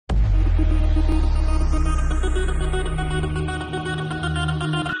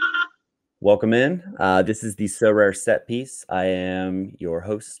Welcome in. This is the Sorare set piece. I am your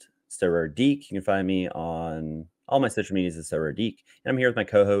host, SorareDeke. You can find me on all my social medias as SorareDeke. And I'm here with my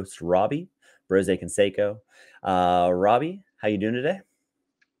co-host, Robbie, Brose Canceco. Robbie, how you doing today?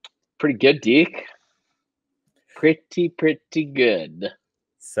 Pretty good, Deke. Pretty good.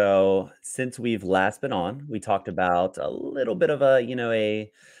 So since we've last been on, we talked about a little bit of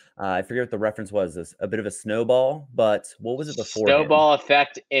I forget what the reference was, a bit of a snowball, but what was it beforehand? Snowball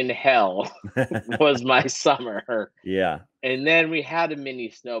Effect in hell was my summer. Yeah, And then we had a mini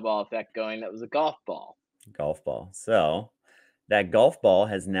snowball effect going. That was a golf ball. golf ball. So that golf ball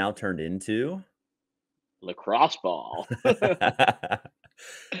has now turned into Lacrosse ball.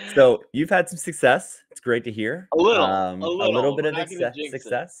 So you've had some success. It's great to hear. A little. A little bit We're of not gonna jinx it.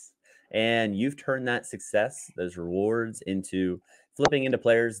 success, and you've turned that success, those rewards, into flipping into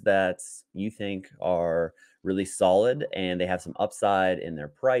players that you think are really solid, and they have some upside in their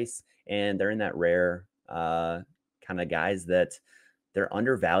price, and they're in that rare kind of guys that they're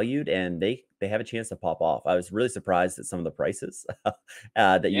undervalued and they have a chance to pop off. I was really surprised at some of the prices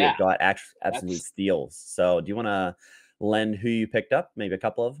that you Yeah. got absolute steals. So do you want to lend who you picked up? Maybe a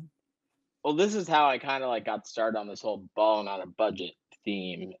couple of them? Well, this is how I kind of like got started on this whole balling on a budget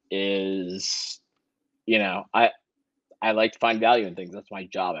theme is, I like to find value in things. That's my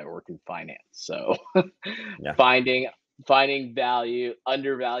job. I work in finance. So Yeah. finding value,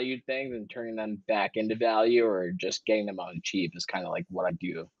 undervalued things and turning them back into value or just getting them on cheap is kind of like what I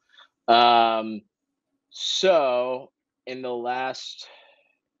do. So in the last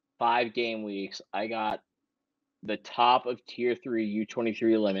 5 game weeks, I got the top of tier 3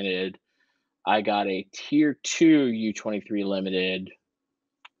 U23 limited. I got a tier 2 U23 limited,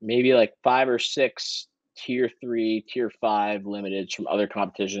 maybe like 5 or 6 tier 3, tier 5 limiteds from other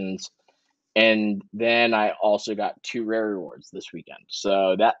competitions. And then I also got 2 rare rewards this weekend.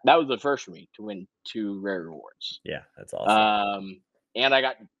 So that was the first for me to win 2 rare rewards. Yeah, that's awesome. And I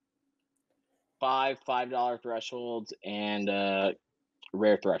got $5 thresholds and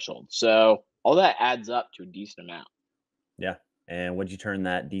rare threshold. So all that adds up to a decent amount. Yeah. And what'd you turn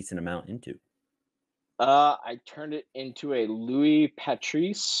that decent amount into? I turned it into a Louis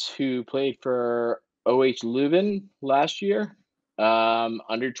Patrice who played for OH Leuven last year.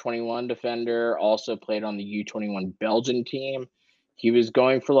 Under 21 defender, also played on the U21 Belgian team. He was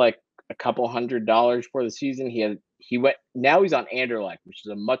going for like a couple $100 for the season. Now he's on Anderlecht, which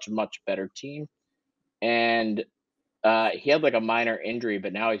is a much better team. And he had like a minor injury,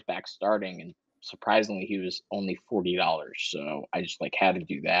 but now he's back starting. And surprisingly, he was only $40. So I just like had to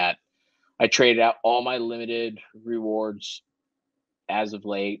do that. I traded out all my limited rewards as of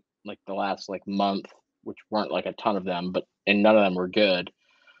late, like the last like month, which weren't like a ton of them, and none of them were good.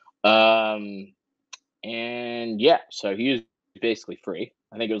 And yeah, so he was basically free.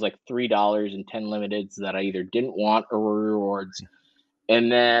 I think it was like $3 and 10 limiteds that I either didn't want or were rewards.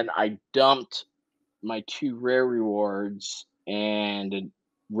 And then I dumped my 2 rare rewards and a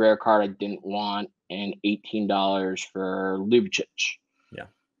rare card I didn't want and $18 for Ljubicic. Yeah.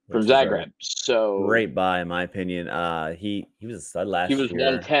 From Zagreb. So great buy, in my opinion. He was a stud last year. He was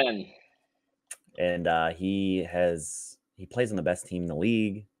 110. And he plays on the best team in the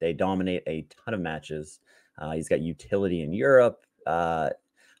league. They dominate a ton of matches. He's got utility in Europe. I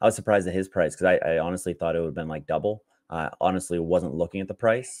was surprised at his price because I honestly thought it would have been like double. I honestly wasn't looking at the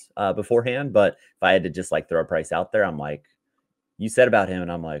price beforehand, but if I had to just like throw a price out there, I'm like, you said about him, and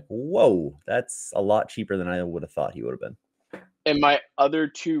I'm like, whoa, that's a lot cheaper than I would have thought he would have been. And my other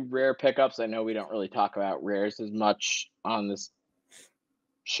 2 rare pickups, I know we don't really talk about rares as much on this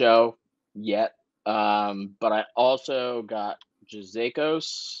show yet, but I also got Canseco,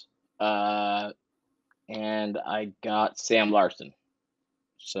 and I got Sam Larson.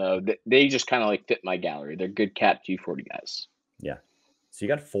 So they just kind of like fit my gallery. They're good Cat G40 guys. Yeah. So you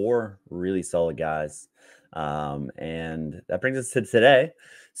got 4 really solid guys. And that brings us to today.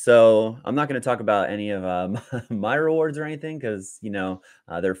 So I'm not going to talk about any of my rewards or anything because,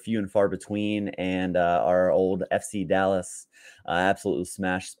 they're few and far between. And our old FC Dallas absolutely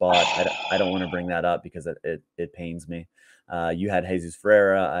smashed spot. I don't want to bring that up because it pains me. You had Jesus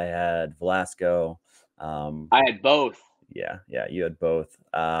Ferreira. I had Velasco. I had both. Yeah, you had both.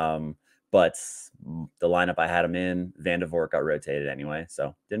 But the lineup I had him in, Van de Voort got rotated anyway,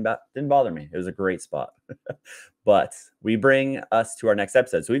 so didn't bother me. It was a great spot. But we bring us to our next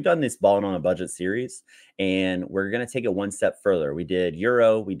episode. So we've done this Ballin' on a Budget series, and we're going to take it one step further. We did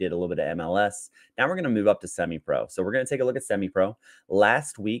Euro, we did a little bit of MLS. Now we're going to move up to semi-pro. So we're going to take a look at semi-pro.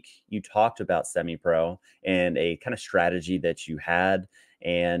 Last week, you talked about semi-pro and a kind of strategy that you had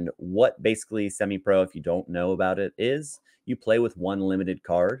and what basically semi-pro, if you don't know about it, is. You play with one limited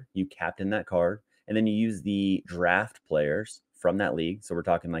card, you captain that card, and then you use the draft players from that league. So we're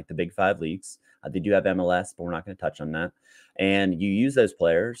talking like the big 5 leagues. They do have MLS, but we're not going to touch on that. And you use those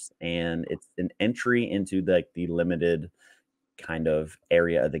players, and it's an entry into the limited kind of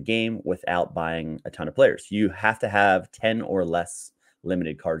area of the game without buying a ton of players. You have to have 10 or less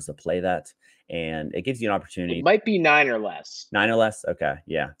limited cards to play that, and it gives you an opportunity. It might be 9 or less. 9 or less? Okay,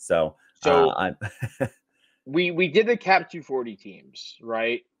 yeah. So I'm we did the Cap 240 teams,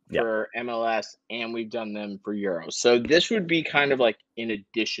 right? Yeah. For MLS, and we've done them for Euros. So this would be kind of like in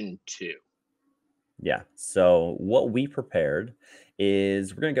addition to. Yeah. So what we prepared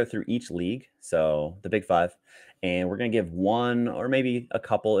is we're going to go through each league, so the big 5, and we're going to give one or maybe a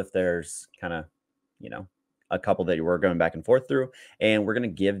couple if there's kind of, a couple that we're going back and forth through, and we're going to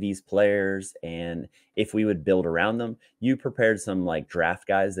give these players, and if we would build around them. You prepared some like draft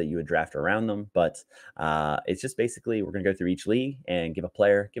guys that you would draft around them, but it's just basically we're going to go through each league and give a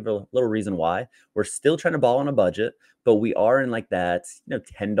player, give a little reason why. We're still trying to ball on a budget, but we are in like that,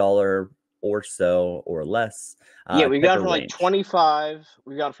 $10 or so or less. Yeah, we got type of from like range. 25.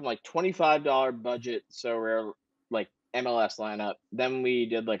 We got from like $25 budget, so we're like MLS lineup. Then we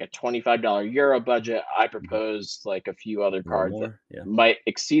did like a $25 Euro budget. I proposed like a few other A little cards that more, yeah. might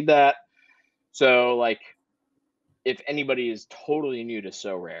exceed that. So like, if anybody is totally new to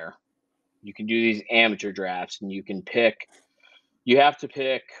Sorare, you can do these amateur drafts, and you can pick. You have to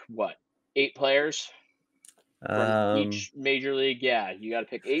pick what, 8 players from each major league. Yeah, you got to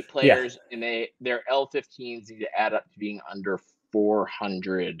pick 8 players, and their L15s need to add up to being under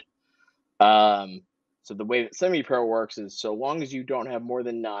 400. So the way that semi-pro works is, so long as you don't have more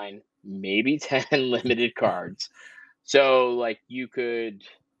than 9, maybe 10 limited cards. So like you could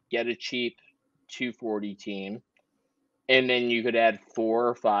get a cheap 240 team, and then you could add 4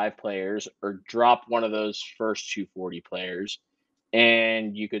 or 5 players, or drop one of those first 240 players,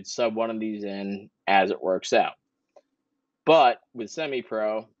 and you could sub one of these in as it works out. But with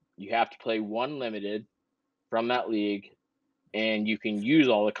semi-pro, you have to play one limited from that league, and you can use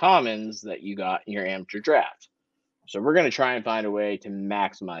all the commons that you got in your amateur draft. So we're going to try and find a way to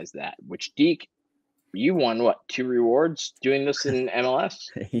maximize that, which, Deke, you won, what, 2 rewards doing this in MLS?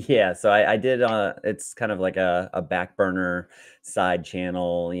 Yeah, so I did, it's kind of like a back burner side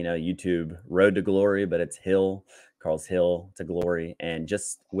channel, YouTube Road to Glory, but it's Carl's Hill to Glory. And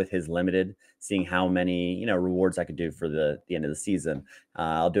just with his limited, seeing how many, rewards I could do for the end of the season.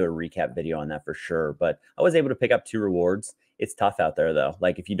 I'll do a recap video on that for sure. But I was able to pick up 2 rewards. It's tough out there, though.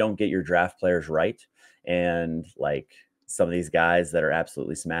 Like, if you don't get your draft players right, and like some of these guys that are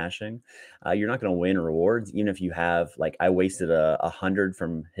absolutely smashing, you're not going to win rewards. Even if you have, like, I wasted 100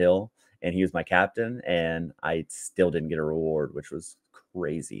 from Hill, and he was my captain, and I still didn't get a reward, which was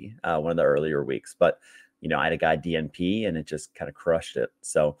crazy. One of the earlier weeks, but I had a guy DNP, and it just kind of crushed it.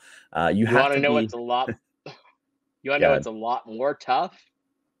 So you have want to know be... what's a lot. You want to know what's a lot more tough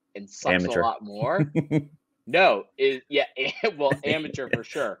and sucks Amateur. a lot more? No, well, amateur for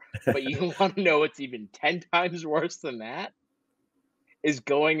sure. But you want to know what's even 10 times worse than that? Is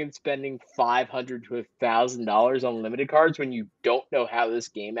going and spending $500 to $1,000 on limited cards when you don't know how this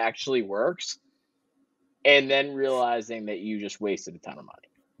game actually works, and then realizing that you just wasted a ton of money.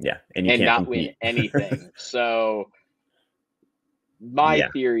 Yeah, and you can't not compete. win anything. So my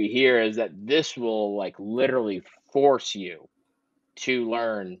theory here is that this will like literally force you to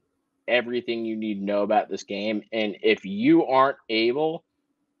learn everything you need to know about this game. And if you aren't able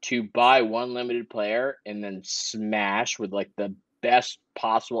to buy one limited player and then smash with like the best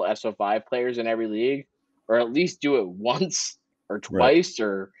possible SO5 players in every league, or at least do it once or twice,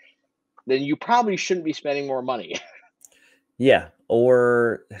 or then you probably shouldn't be spending more money. Yeah,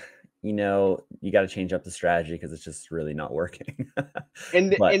 or you got to change up the strategy because it's just really not working.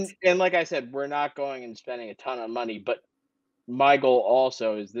 and like I said, we're not going and spending a ton of money, but my goal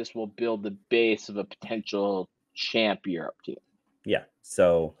also is this will build the base of a potential Champ Europe team. Yeah,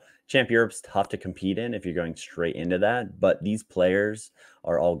 so Champ Europe's tough to compete in if you're going straight into that, but these players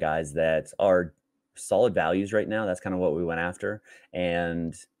are all guys that are solid values right now. That's kind of what we went after,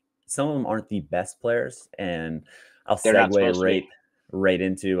 and some of them aren't the best players, and I'll segue right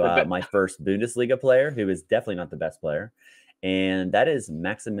into my first Bundesliga player, who is definitely not the best player, and that is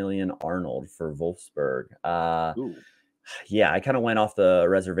Maximilian Arnold for Wolfsburg. Yeah, I kind of went off the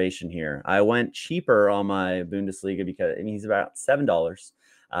reservation here. I went cheaper on my Bundesliga because he's about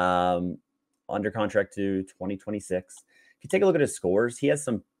 $7, under contract to 2026. If you take a look at his scores, he has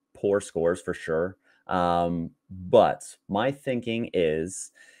some poor scores for sure. But my thinking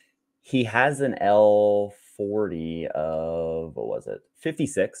is he has an L40 of,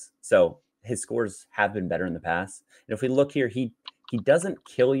 56. So his scores have been better in the past. And if we look here, he doesn't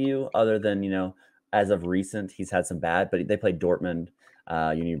kill you other than, as of recent, he's had some bad, but they played Dortmund,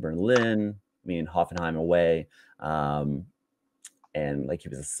 Union Berlin, Hoffenheim away, and like he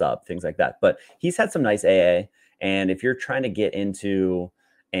was a sub, things like that. But he's had some nice AA. And if you're trying to get into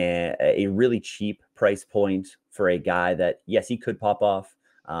a really cheap price point for a guy that, yes, he could pop off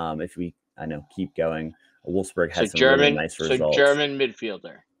if we, keep going. Wolfsburg has some really nice results. German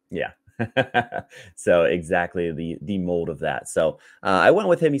midfielder. Yeah. So exactly the mold of that. So I went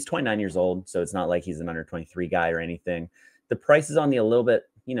with him. He's 29 years old, so it's not like he's an under 23 guy or anything. The price is on the a little bit,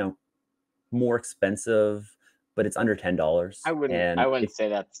 more expensive, but it's under $10. I wouldn't say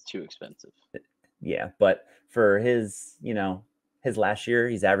that's too expensive. Yeah, but for his, his last year,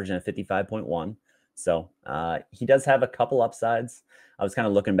 he's averaging a 55.1. So he does have a couple upsides. I was kind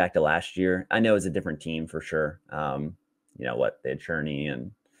of looking back to last year. I know it's a different team for sure. They had Cherney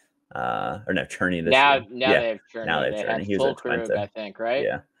and or no, Cherney this year. Now they have Cherney. Now they have Cherney. He was expensive, I think, right?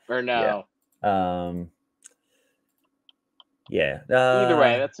 Yeah. Or no? Yeah. Either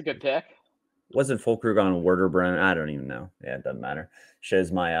way, that's a good pick. Wasn't Fulkrug on Werder? I don't even know. Yeah, it doesn't matter.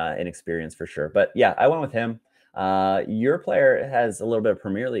 Shows my inexperience for sure. But yeah, I went with him. Your player has a little bit of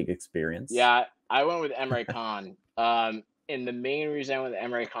Premier League experience. Yeah, I went with Emre Can. And the main reason I went with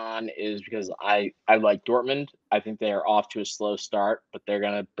Emre Can is because I like Dortmund. I think they are off to a slow start, but they're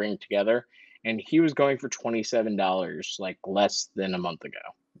going to bring it together. And he was going for $27, like less than a month ago.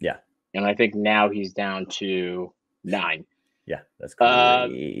 Yeah. And I think now he's down to $9. Yeah, that's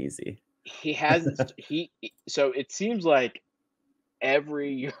crazy. He hasn't. So it seems like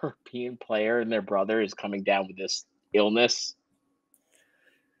every European player and their brother is coming down with this illness.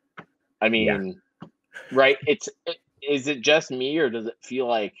 I mean, right? Is it just me, or does it feel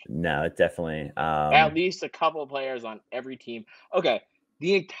like no? It definitely at least a couple of players on every team. Okay,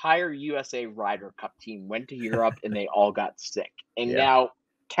 the entire USA Ryder Cup team went to Europe and they all got sick, and now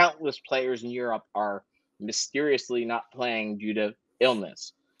countless players in Europe are mysteriously not playing due to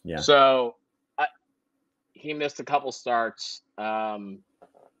illness. Yeah. So he missed a couple starts.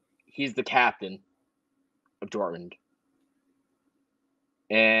 He's the captain of Dortmund.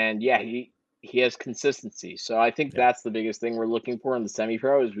 And yeah, he has consistency. So I think that's the biggest thing we're looking for in the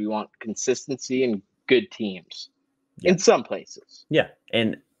semi-pro is we want consistency and good teams in some places. Yeah.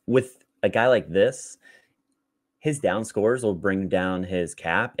 And with a guy like this, his down scores will bring down his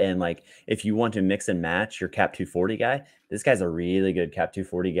cap. And like, if you want to mix and match your cap 240 guy, this guy's a really good cap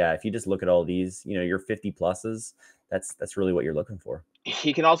 240 guy. If you just look at all these, your 50 pluses, that's really what you're looking for.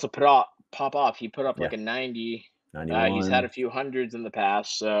 He can also pop off. He put up like a 90. 91. He's had a few hundreds in the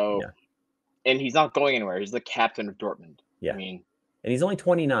past. So, and he's not going anywhere. He's the captain of Dortmund. Yeah. I mean, and he's only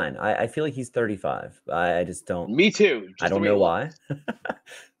 29. I feel like he's 35. I just don't. Me too. I don't know why.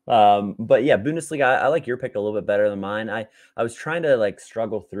 But yeah, Bundesliga, I like your pick a little bit better than mine. I was trying to like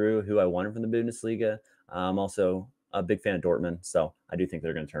struggle through who I wanted from the Bundesliga. I'm also a big fan of Dortmund, so I do think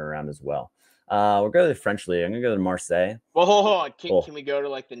they're going to turn around as well. We'll go to the French League. I'm going to go to Marseille. Well, hold on. Can we go to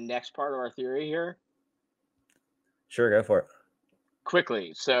like the next part of our theory here? Sure, go for it.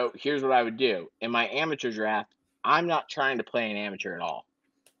 Quickly. So here's what I would do. In my amateur draft, I'm not trying to play an amateur at all.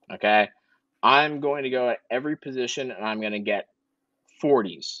 Okay? I'm going to go at every position, and I'm going to get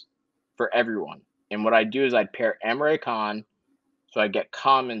 40s for everyone. And what I do is I'd pair Emre Can, so I get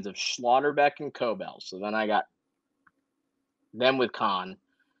commons of Schlotterbeck and Kobel. So then I got them with Can.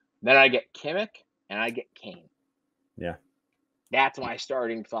 Then I get Kimmich, and I get Kane. Yeah. That's my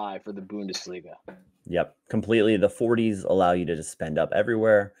starting five for the Bundesliga. Yep, completely. The 40s allow you to just spend up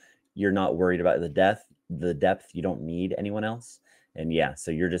everywhere. You're not worried about the depth. You don't need anyone else. And yeah, so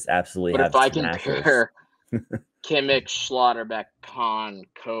you're just absolutely. But if I can pair Kimmich, Schlotterbeck, Can,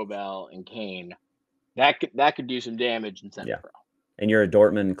 Kobel, and Kane, that could do some damage in semi-pro. And you're a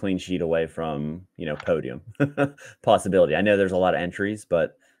Dortmund clean sheet away from podium possibility. I know there's a lot of entries,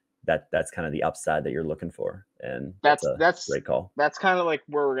 but that's kind of the upside that you're looking for, and that's a great call. That's kind of like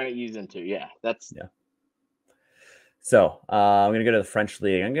where we're going to ease into. Yeah. So I'm going to go to the French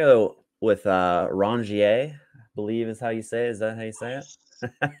League. I'm going to go with Rongier, I believe is how you say it. Is that how you say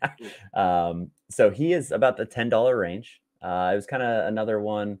it? So he is about the $10 range. It was kind of another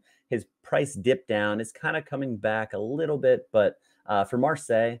one. His price dipped down. It's kind of coming back a little bit, but for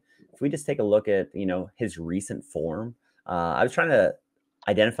Marseille, if we just take a look at his recent form, I was trying to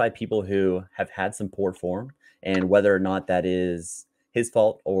identify people who have had some poor form and whether or not that is his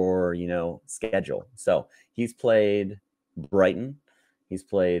fault or schedule. So he's played Brighton, he's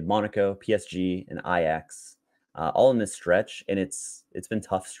played Monaco, PSG, and Ajax, all in this stretch, and it's been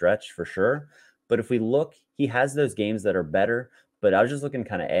tough stretch for sure. But if we look, he has those games that are better, but I was just looking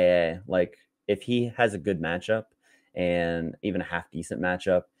kind of AA. Like if he has a good matchup and even a half decent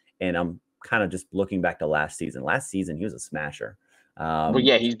matchup, and I'm kind of just looking back to last season. Last season he was a smasher. Well,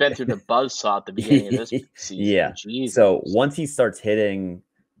 yeah, he's been through the buzzsaw at the beginning of this season. Yeah. Jesus. So once he starts hitting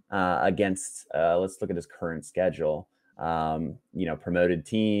against, let's look at his current schedule. Promoted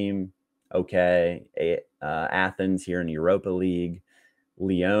team, okay. Athens here in Europa League.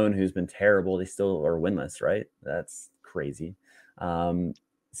 Lyon, who's been terrible, they still are winless, right? That's crazy. So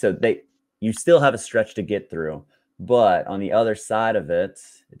you still have a stretch to get through. But on the other side of it,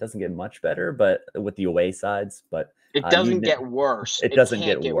 it doesn't get much better, but with the away sides, but it doesn't get worse. It doesn't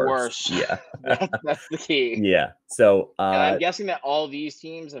get worse. Yeah. That's the key. Yeah. So and I'm guessing that all these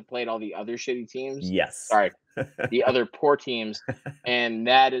teams have played all the other shitty teams. Yes. Sorry, the other poor teams. And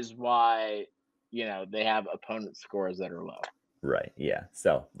that is why, they have opponent scores that are low. Right. Yeah.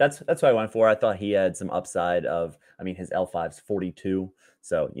 So that's what I went for. I thought he had some upside of, his L5's 42.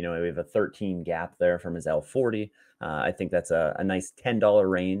 So, we have a 13 gap there from his L40. I think that's a nice $10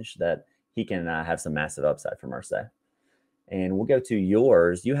 range that he can have some massive upside from Marseille. And we'll go to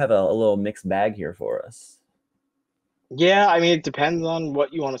yours. You have a little mixed bag here for us. Yeah, it depends on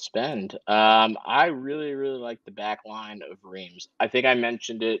what you want to spend. I really, really like the back line of Reims. I think I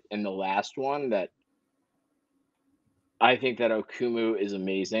mentioned it in the last one that I think that Okumu is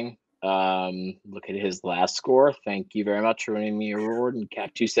amazing. Look at his last score. Thank you very much for winning me a reward in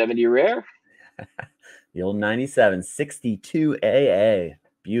Cap 270 Rare. The old 97, 62 AA.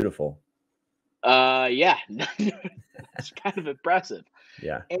 Beautiful. Yeah, that's kind of impressive.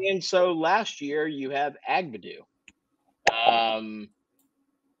 Yeah. And so last year you have Agbadou.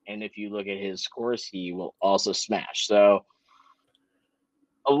 And if you look at his scores, he will also smash. So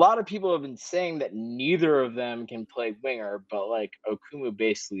a lot of people have been saying that neither of them can play winger, but like Okumu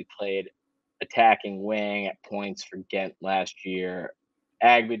basically played attacking wing at points for Ghent last year.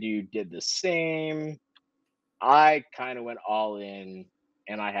 Agbadou did the same. I kind of went all in,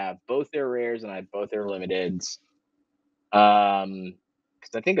 and I have both their rares and I have both their limiteds.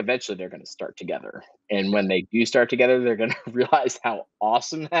 Because I think eventually they're going to start together, and when they do start together, they're going to realize how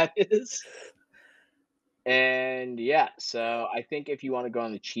awesome that is. And yeah, so I think if you want to go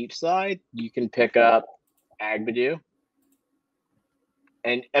on the cheap side, you can pick up Agbadou.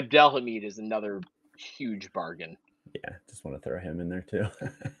 And Abdelhamid is another huge bargain. Yeah, just want to throw him in there too.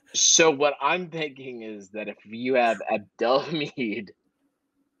 So what I'm thinking is that if you have Abdelhamid,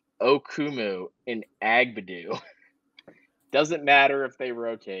 Okumu, and Agbadou, doesn't matter if they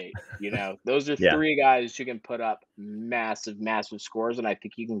rotate. Those are three guys who can put up massive, massive scores, and I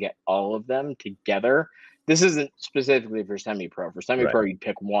think you can get all of them together. This isn't specifically for semi-pro. For semi-pro, you'd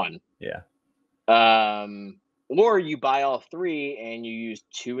pick one. Yeah. Or you buy all three and you use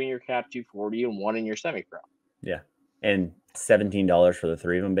two in your Cap 240 and one in your semi-pro. Yeah. And $17 for the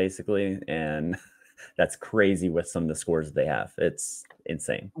three of them, basically. And that's crazy with some of the scores they have. It's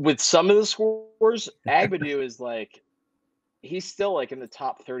insane. With some of the scores, Agbadou is like, he's still like in the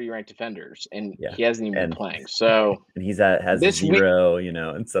top 30 ranked defenders, and he hasn't even been playing. So and has a 0,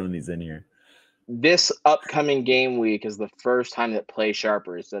 and some of these in here. This upcoming game week is the first time that Play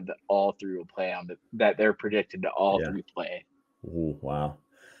Sharper said that all three will play that they're predicted to all three play. Ooh, wow.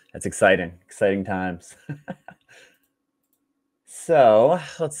 That's exciting. Exciting times. So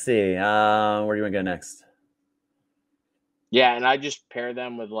let's see. Where do you want to go next? Yeah, and I just pair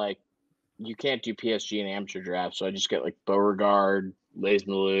them with you can't do PSG and amateur draft, so I just get Beauregard, Les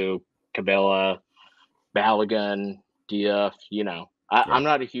Malou, Cabela, Balogun, Diouf, I'm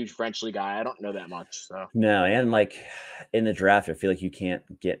not a huge French league guy. I don't know that much. So no, and in the draft, I feel like you can't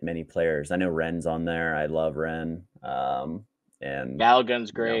get many players. I know Ren's on there. I love Ren. And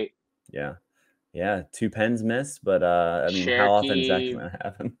Balogun's great. Yeah. 2 pens missed, but Cherokee, how often is that going to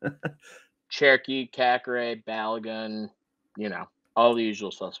happen? Cherokee, Cacare, Balogun, all the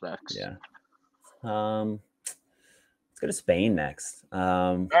usual suspects. Yeah. Let's go to Spain next.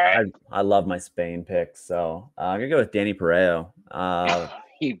 Right. I love my Spain pick, so I'm gonna go with Danny Pareo.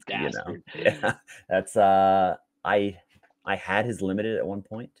 You bastard. Yeah, that's I had his limited at one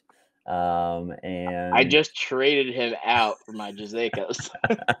point, and I just traded him out for my Jazekos.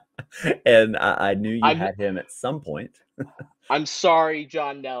 And I knew you had him at some point. I'm sorry,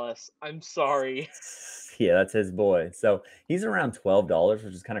 John Nellis. I'm sorry. Yeah, that's his boy. So he's around $12,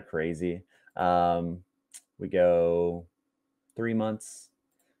 which is kind of crazy. We go 3 months.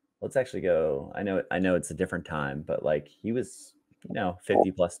 Let's actually go. I know it's a different time, but he was,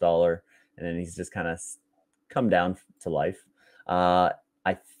 $50+, and then he's just kind of come down to life.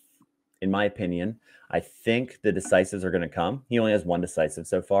 In my opinion, I think the decisives are going to come. He only has one decisive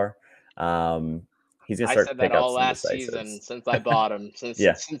so far. He's gonna I start to said that pick up all some last season decisives. since I bought him.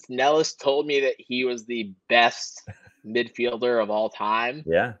 Yeah, Since Nellis told me that he was the best midfielder of all time,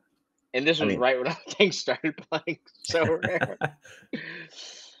 yeah. and this I was mean, right when I think started playing so rare.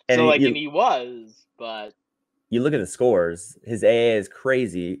 and So like, and you he was, but you look at the scores, his AA is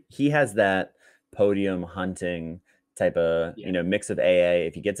crazy. He has that podium hunting type of, yeah. mix of AA.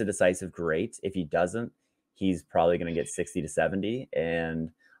 If he gets a decisive, great. If he doesn't, he's probably going to get 60 to 70.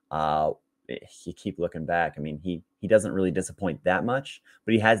 And you keep looking back. I mean, he doesn't really disappoint that much,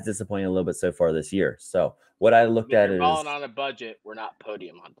 but he has disappointed a little bit so far this year. So what I looked If at you're balling is, on a budget, we're not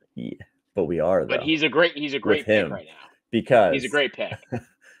podium hunting. yeah, but we are But though he's a with great pick him right now. He's a because great pick.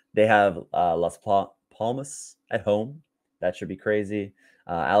 they have Palmas at home. That should be crazy.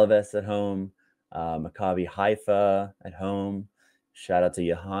 Alaves at home. Maccabi Haifa at home. Shout out to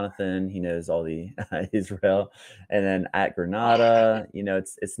Jonathan. He knows all the Israel. And then at Granada,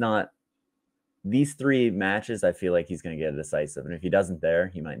 it's not these three matches. I feel like he's going to get a decisive. And if he doesn't there,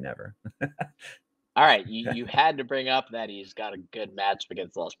 he might never. All right, you had to bring up that he's got a good match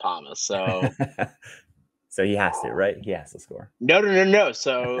against Las Palmas. So So he has to, right? He has to score. no.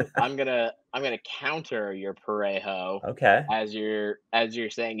 So I'm gonna counter your Parejo Okay. as you're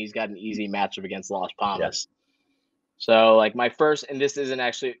saying he's got an easy matchup against Las Yeah. Palmas. So like my first, and this isn't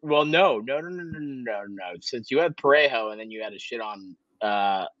actually no. Since you had Parejo and then you had to shit on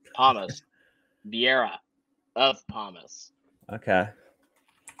Palmas, Vieira of Palmas, Okay.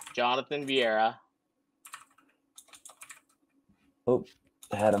 Jonathan Vieira. Oh,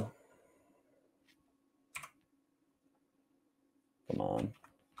 I had him. Come on.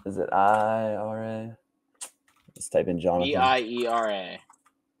 Is it IRA? Let's type in Jonathan. Viera.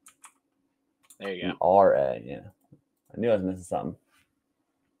 There you go. ERA, yeah. I knew I was missing something.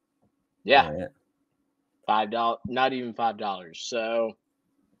 Yeah. Right. $5, not even $5. So,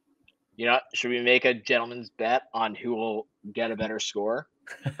 should we make a gentleman's bet on who will get a better score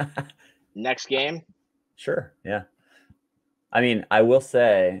next game? Sure, yeah. I mean, I will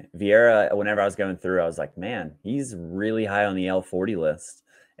say Vieira, whenever I was going through, I was like, man, he's really high on the L40 list.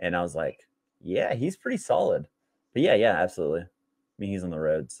 And I was like, yeah, he's pretty solid. But yeah, absolutely. I mean, he's on the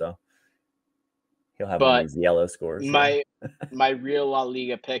road, so he'll have one of these yellow scores. My real La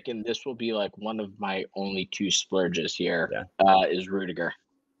Liga pick, and this will be like one of my only two splurges here, is Rudiger.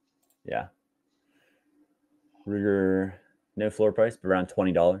 Yeah. Rudiger, no floor price, but around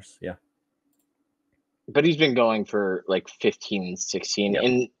 $20. Yeah. But he's been going for like 15, 16. Yep.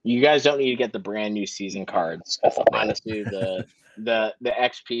 And you guys don't need to get the brand new season cards. Honestly, the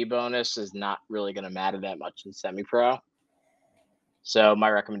XP bonus is not really going to matter that much in semi-pro. So my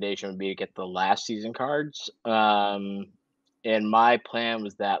recommendation would be to get the last season cards. And my plan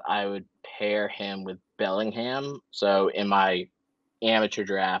was that I would pair him with Bellingham. So in my amateur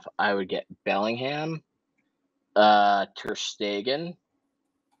draft, I would get Bellingham, Ter Stegen,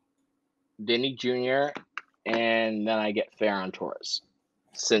 Vinny Jr., and then I get Ferran Torres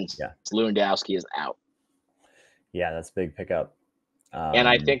since Lewandowski is out. Yeah, that's a big pickup. And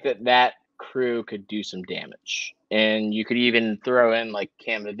I think that crew could do some damage. And you could even throw in like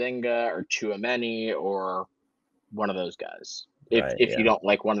Camavinga or Tchouaméni or one of those guys if you don't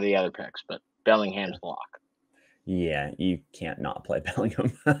like one of the other picks. But Bellingham's lock. Yeah, you can't not play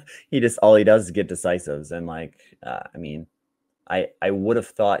Bellingham. All he does is get decisives. And I mean, I would have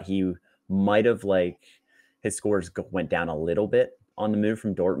thought he might have his scores went down a little bit on the move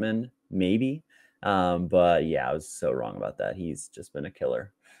from Dortmund, maybe. But yeah, I was so wrong about that. He's just been a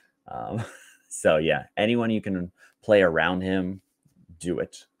killer. So yeah, anyone you can play around him, do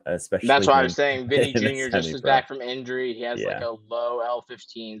it. Especially that's why I was saying Vinny Jr. just is back from injury. He has like a low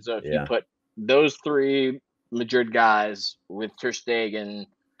L15. So if you put those three Madrid guys with Ter Stegen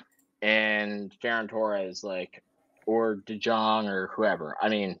and Ferran Torres, or De Jong or whoever. I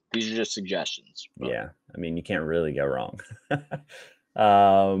mean, these are just suggestions. But. Yeah, I mean, you can't really go wrong.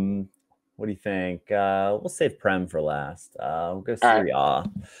 What do you think? We'll save Prem for last. We'll go Serie A.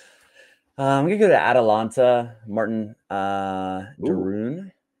 I'm gonna go to Atalanta. Martin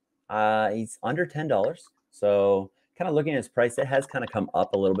Darun. He's under $10, so kind of looking at his price, it has kind of come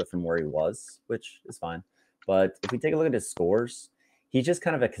up a little bit from where he was, which is fine. But if we take a look at his scores, he's just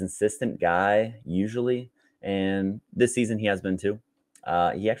kind of a consistent guy usually, and this season he has been too.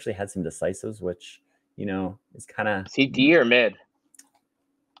 He actually had some decisives, which is kind of. Is he D or mid?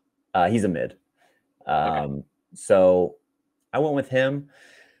 He's a mid. So I went with him.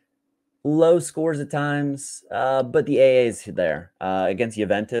 Low scores at times, but the AA is there. Against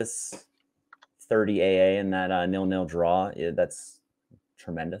Juventus, 30 AA in that 0-0 draw. That's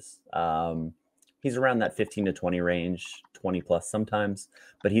tremendous. He's around that 15 to 20 range, 20 plus sometimes,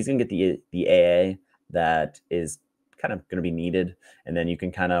 but he's going to get the AA that is kind of going to be needed, and then you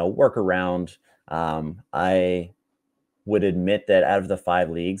can kind of work around. I would admit that out of the 5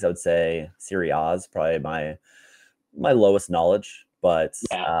 leagues, I would say Serie A is probably my lowest knowledge, but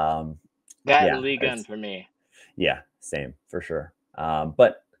that yeah, Liga for me. Yeah, same for sure.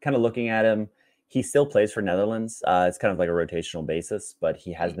 But kind of looking at him, he still plays for Netherlands. It's kind of like a rotational basis, but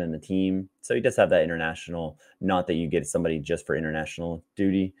he has been in the team, so he does have that international. Not that you get somebody just for international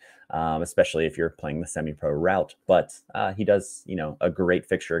duty, especially if you're playing the semi-pro route. But he does, a great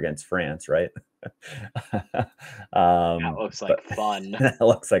fixture against France, right? That looks like fun. That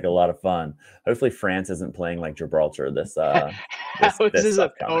looks like a lot of fun. Hopefully, France isn't playing like Gibraltar this. How is his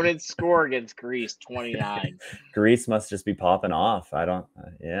upcoming. opponent's score against Greece? 29. Greece must just be popping off. I don't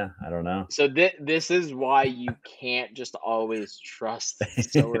know. So this is why you can't just always trust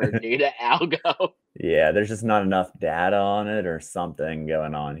SorareDeke algo. Yeah, there's just not enough data on it or something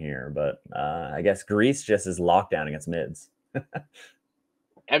going on here. But I guess Greece just is locked down against mids.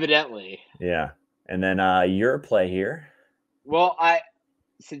 Evidently. Yeah. And then your play here. Well,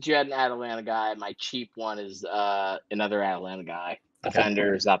 since you had an Atalanta guy, my cheap one is another Atalanta guy,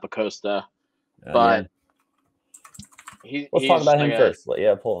 defender Zappacosta. But let's talk about him first.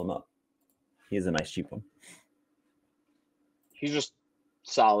 Yeah, pull him up. He's a nice cheap one. He's just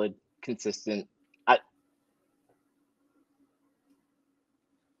solid, consistent.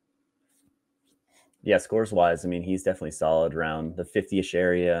 Yeah, scores wise, I mean, he's definitely solid around the 50-ish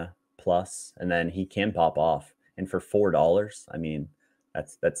area plus, and then he can pop off. And for $4, I mean,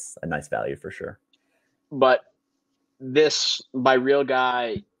 that's a nice value for sure. But my real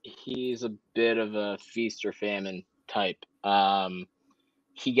guy, he's a bit of a feast or famine type.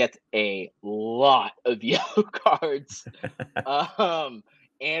 He gets a lot of yellow cards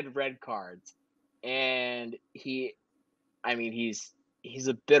and red cards. And he's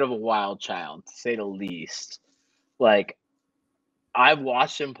a bit of a wild child, to say the least. Like, I've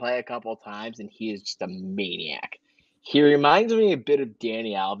watched him play a couple times, and he is just a maniac. He reminds me a bit of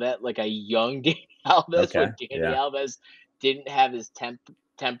Danny Alves, like a young Danny Alves, when Danny Alves didn't have his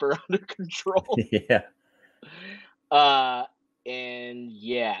temper under control. Yeah. And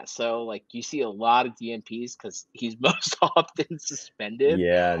yeah, so like you see a lot of DNPs because he's most often suspended.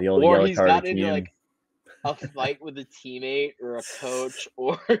 Yeah, the old or yellow he's card gotten routine. into like a fight with a teammate or a coach,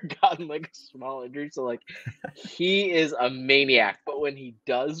 or gotten like a small injury. So like he is a maniac. But when he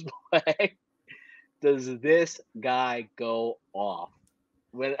does play, does this guy go off?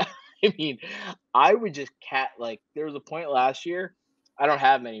 I would just there was a point last year, I don't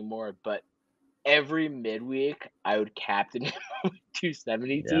have him anymore, but every midweek I would captain him with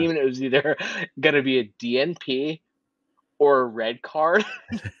 270 team, and it was either gonna be a DNP or a red card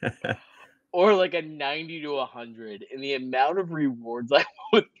or like a 90 to 100. And the amount of rewards I won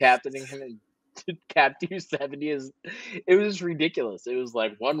with captaining him in cap 270 it was ridiculous. It was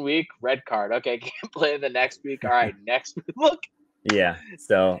like 1 week, red card. Okay, can't play the next week. All right, next week. Look. Yeah.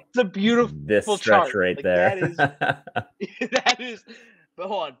 So it's a beautiful this stretch chart right there. That is. But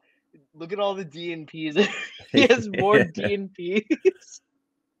hold on. Look at all the DNPs. He has more DNPs.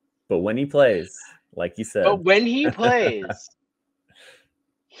 But when he plays, like you said. But when he plays,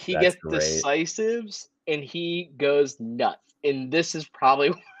 he gets great. decisives and he goes nuts. And this is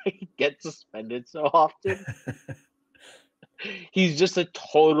probably why he gets suspended so often. He's just a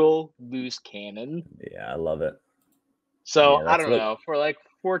total loose cannon. Yeah, I love it. So I don't know. For like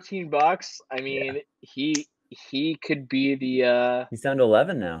 $14, I mean, he could be the. He's down to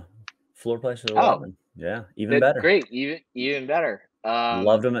 11 now. Floor price at 11. Yeah, even better. Great, even better.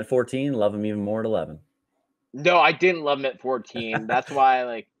 Loved him at 14. Love him even more at 11. No, I didn't love him at 14. That's why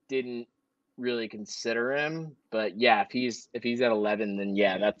I didn't really consider him. But yeah, if he's at 11, then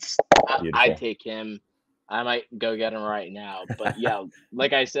yeah, that's I take him. I might go get him right now. But yeah,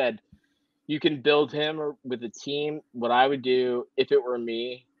 like I said, you can build him with a team. What I would do if it were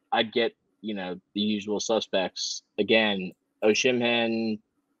me, I'd get the usual suspects again: Osimhen,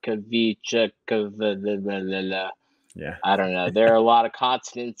 Kavicha, Yeah. I don't know. There are a lot of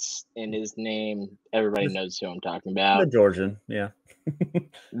consonants in his name. Everybody knows who I'm talking about. The Georgian, yeah.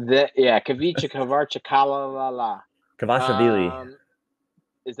 Kavicha, Kavarcha, Kalalala. Kavashvili.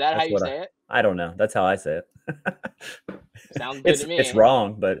 Is that how you say it? I don't know. That's how I say it. Sounds good to me. It's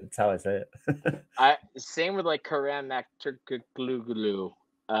wrong, but it's how I say it. Same with Karam Makturkgluglu.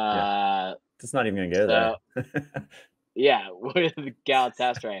 Just not even gonna go there. Yeah, with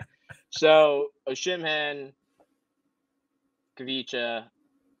Galatasaray. So Osimhen, Kavicha,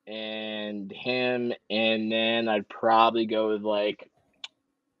 and him, and then I'd probably go with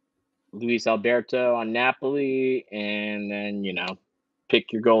Luis Alberto on Napoli, and then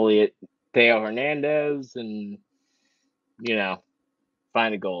pick your goalie Theo Hernandez and,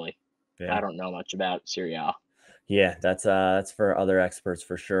 find a goalie. Yeah. I don't know much about Serie A. Yeah, that's for other experts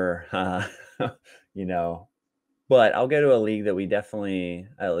for sure. But I'll go to a league that we definitely,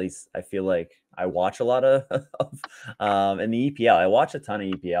 at least I feel like I watch a lot of, in the EPL. I watch a ton of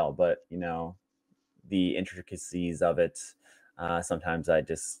EPL, but the intricacies of it. Sometimes I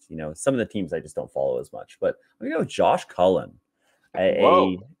just, some of the teams I just don't follow as much. But I'm gonna go with Josh Cullen, a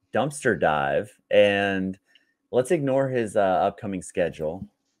Whoa. dumpster dive, and let's ignore his upcoming schedule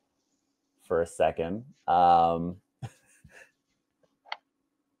for a second. The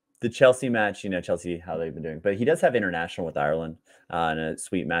Chelsea match, Chelsea, how they've been doing. But he does have international with Ireland and a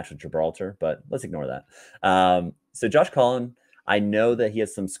sweet match with Gibraltar, but let's ignore that. So Josh Cullen, I know that he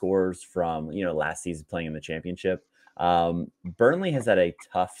has some scores from, last season playing in the championship. Burnley has had a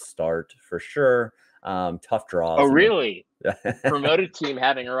tough start for sure. Tough draws. Oh, really? Promoted team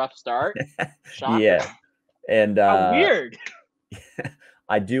having a rough start? Shocker. Yeah. And How weird.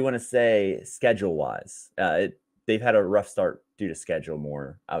 I do want to say schedule-wise, they've had a rough start due to schedule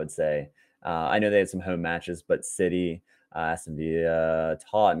more, I would say. I know they had some home matches, but City, Aston Villa,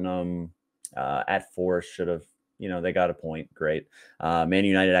 Tottenham, at Forest should have, they got a point. Great. Man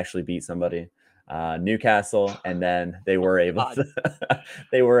United actually beat somebody, Newcastle, and then they were able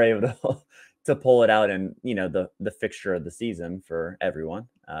to pull it out and, the fixture of the season for everyone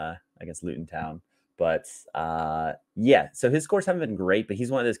against Luton Town. But yeah, so his scores haven't been great, but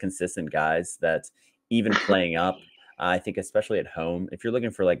he's one of those consistent guys that even playing up, I think, especially at home, if you're looking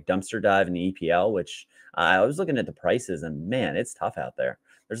for like dumpster dive in the EPL, which I was looking at the prices and man, it's tough out there.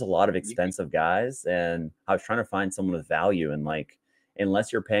 There's a lot of expensive guys, and I was trying to find someone with value, and like,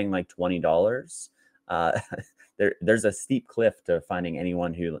 unless you're paying like $20, there's a steep cliff to finding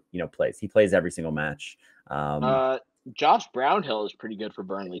anyone who plays. He plays every single match. Josh Brownhill is pretty good for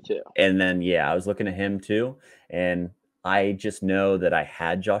Burnley too. And then I was looking at him too, and I just know that I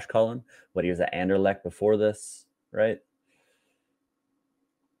had Josh Cullen, but he was at Anderlecht before this, right?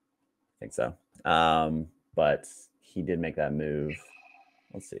 I think so. But he did make that move.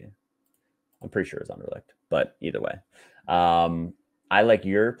 Let's see. I'm pretty sure it was Anderlecht, but either way, I like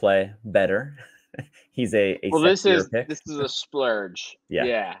your play better. He's a well. This is pick. a splurge.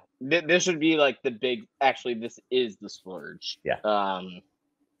 Yeah. This would be like the big. Actually, this is the splurge. Yeah.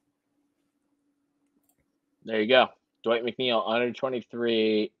 There you go. Dwight McNeil, under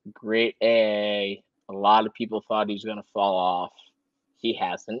 23, great A. A lot of people thought he was going to fall off. He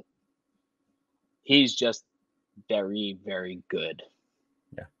hasn't. He's just very, very good.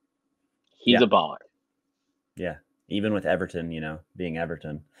 Yeah. He's a baller. Yeah. Even with Everton, being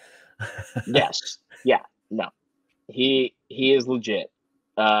Everton. Yes. Yeah. No. He is legit.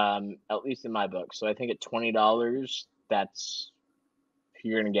 At least in my book. So I think at $20, that's who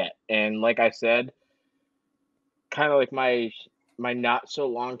you're gonna get. And like I said, kind of like my not so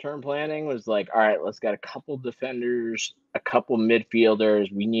long-term planning was like, all right, let's get a couple defenders, a couple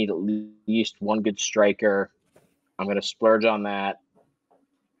midfielders. We need at least one good striker. I'm gonna splurge on that.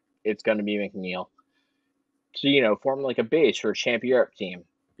 It's gonna be McNeil. So, form like a base for a Champ Europe team.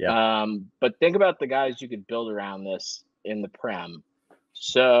 Yeah. But think about the guys you could build around this in the Prem.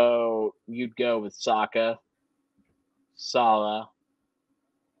 So you'd go with Saka, Salah,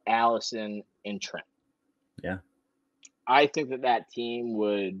 Allison, and Trent. Yeah. I think that team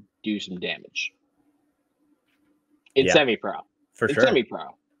would do some damage in semi-pro. For sure. Semi-pro.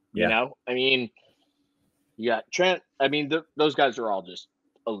 I mean, you got Trent. I mean, those guys are all just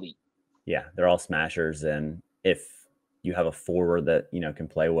elite. Yeah, they're all smashers, and if you have a forward that can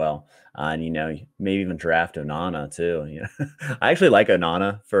play well, and maybe even draft Onana too. I actually like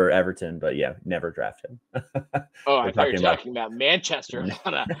Onana for Everton, but never draft him. Oh, I thought you were talking about Manchester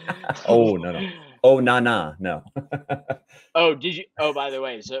Onana. Oh no. Oh no. Oh, did you? Oh, by the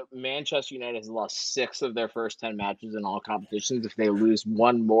way, so Manchester United has lost 6 of their first 10 matches in all competitions. If they lose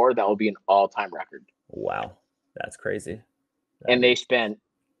one more, that will be an all-time record. Wow, that's crazy. And they spent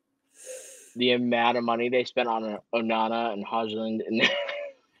the amount of money they spent on Onana and Hojlund, and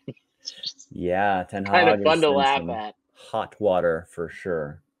Ten Hag kind of fun to laugh at. Hot water for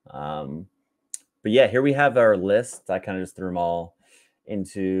sure. But here we have our list. I kind of just threw them all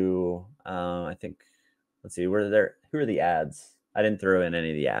into. I think. Let's see. Who are the ads? I didn't throw in any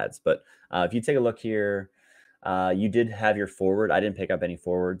of the ads, but if you take a look here, you did have your forward. I didn't pick up any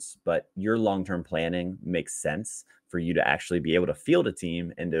forwards, but your long-term planning makes sense for you to actually be able to field a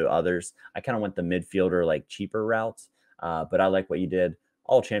team and do others. I kind of went the midfielder, like cheaper route, but I like what you did.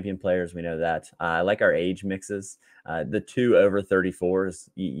 All champion players, we know that. I like our age mixes. The 2 over 34s,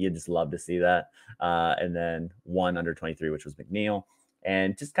 you just love to see that. And then 1 under 23, which was McNeil.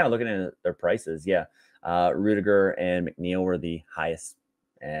 And just kind of looking at their prices, yeah, Rudiger and McNeil were the highest,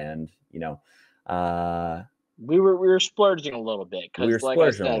 and we were splurging a little bit we were because, like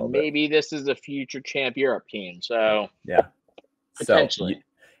I splurging a said, little bit. maybe this is a future champ Europe team. So Yeah. potentially.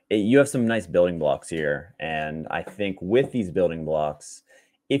 So you have some nice building blocks here, and I think with these building blocks,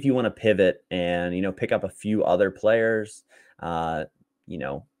 if you want to pivot and pick up a few other players, uh,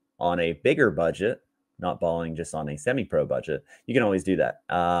 on a bigger budget, not balling just on a semi-pro budget, you can always do that.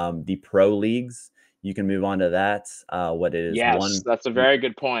 The pro leagues, you can move on to that. What is Yes, that's a very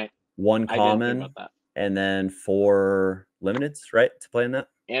good point. one I didn't think about common, that. and then 4 limiteds, right, to play in that?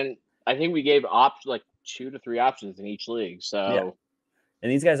 And I think we gave like 2 to 3 options in each league. Yeah. So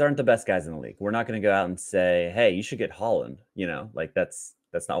And these guys aren't the best guys in the league. We're not going to go out and say, "Hey, you should get Holland." Like that's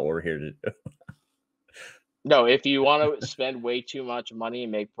not what we're here to do. no, if you want to spend way too much money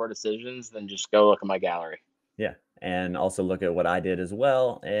and make poor decisions, then just go look at my gallery. Yeah, and also look at what I did as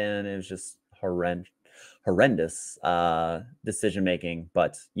well, and it was just horrendous decision making.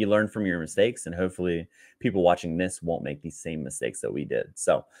 But you learn from your mistakes, and hopefully, people watching this won't make these same mistakes that we did.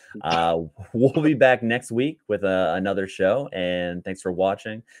 So we'll be back next week with another show. And thanks for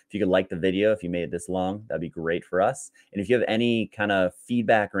watching. If you could like the video, if you made it this long, that'd be great for us. And if you have any kind of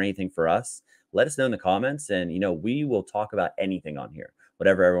feedback or anything for us, let us know in the comments, and we will talk about anything on here,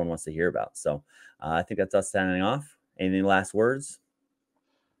 whatever everyone wants to hear about. So I think that's us signing off. Any last words?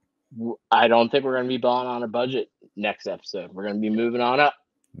 I don't think we're going to be balling on a budget next episode. We're going to be moving on up.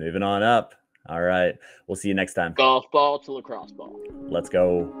 Moving on up. All right. We'll see you next time. Golf ball to lacrosse ball. Let's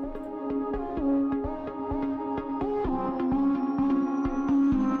go.